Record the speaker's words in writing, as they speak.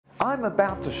I'm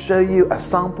about to show you a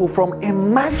sample from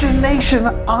Imagination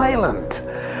Island,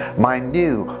 my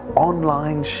new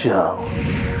online show.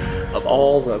 Of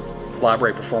all the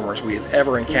library performers we have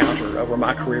ever encountered over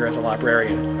my career as a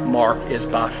librarian, Marc is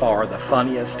by far the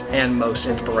funniest and most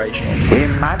inspirational.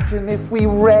 Imagine if we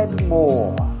read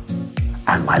more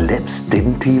and my lips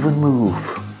didn't even move.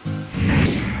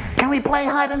 Can we play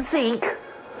hide and seek?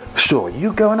 Sure,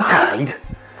 you go and hide.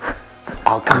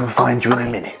 I'll come and find you in a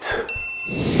minute.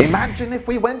 Imagine if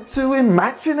we went to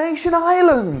Imagination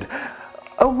Island.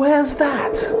 Oh, where's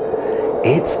that?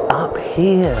 It's up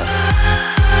here.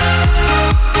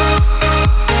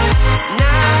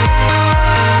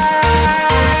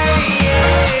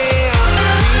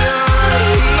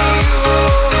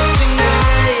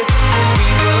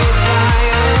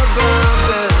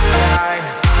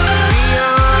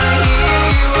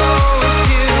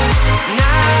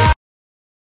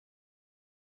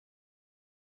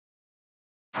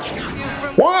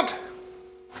 What?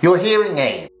 Your hearing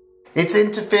aid. It's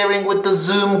interfering with the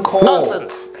Zoom call.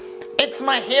 Nonsense. It's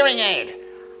my hearing aid.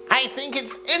 I think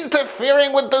it's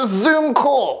interfering with the Zoom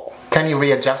call. Can you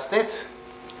readjust it?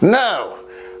 No,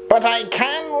 but I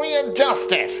can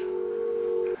readjust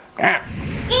it. Ah.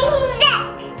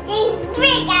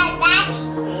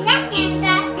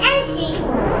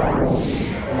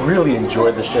 Really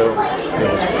enjoyed the show.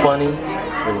 It was funny,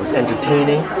 it was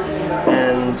entertaining,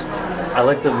 and I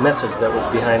like the message that was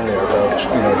behind there about,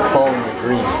 following your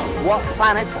dream. What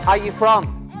planet are you from?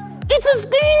 It is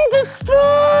being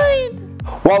destroyed.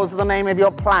 What was the name of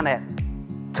your planet?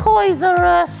 Toys R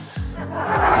Us.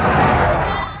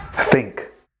 Think.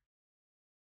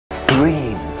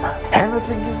 Dream.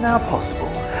 Anything is now possible,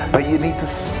 but you need to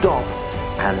stop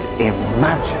and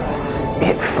imagine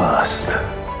it first.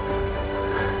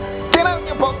 Get out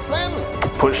your box then.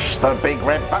 Push the big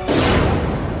red button.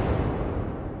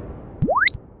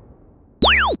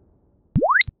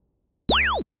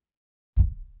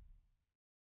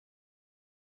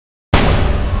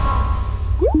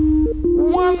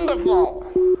 Wonderful.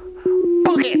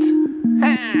 Book it.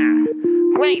 Ah,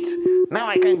 great. Now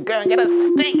I can go and get a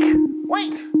steak.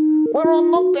 Wait, we're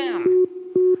on lockdown.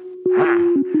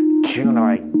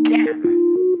 Tuna again.